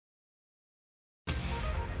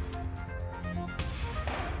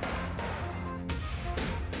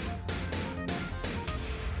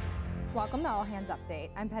Welcome to All Hands Update.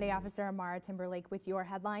 I'm Petty Officer Amara Timberlake with your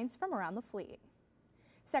headlines from around the fleet.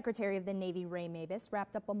 Secretary of the Navy Ray Mabus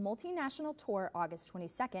wrapped up a multinational tour August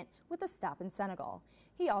 22nd with a stop in Senegal.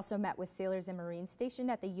 He also met with sailors and Marines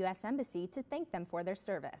stationed at the U.S. Embassy to thank them for their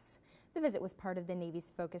service. The visit was part of the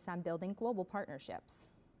Navy's focus on building global partnerships.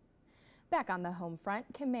 Back on the home front,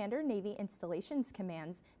 Commander Navy Installations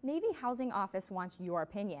Command's Navy Housing Office wants your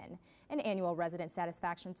opinion. An annual resident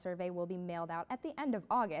satisfaction survey will be mailed out at the end of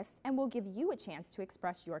August and will give you a chance to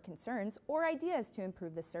express your concerns or ideas to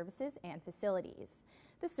improve the services and facilities.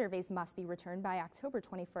 The surveys must be returned by October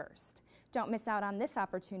 21st. Don't miss out on this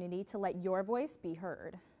opportunity to let your voice be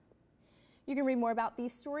heard. You can read more about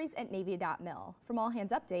these stories at Navy.mil. From All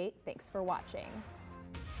Hands Update, thanks for watching.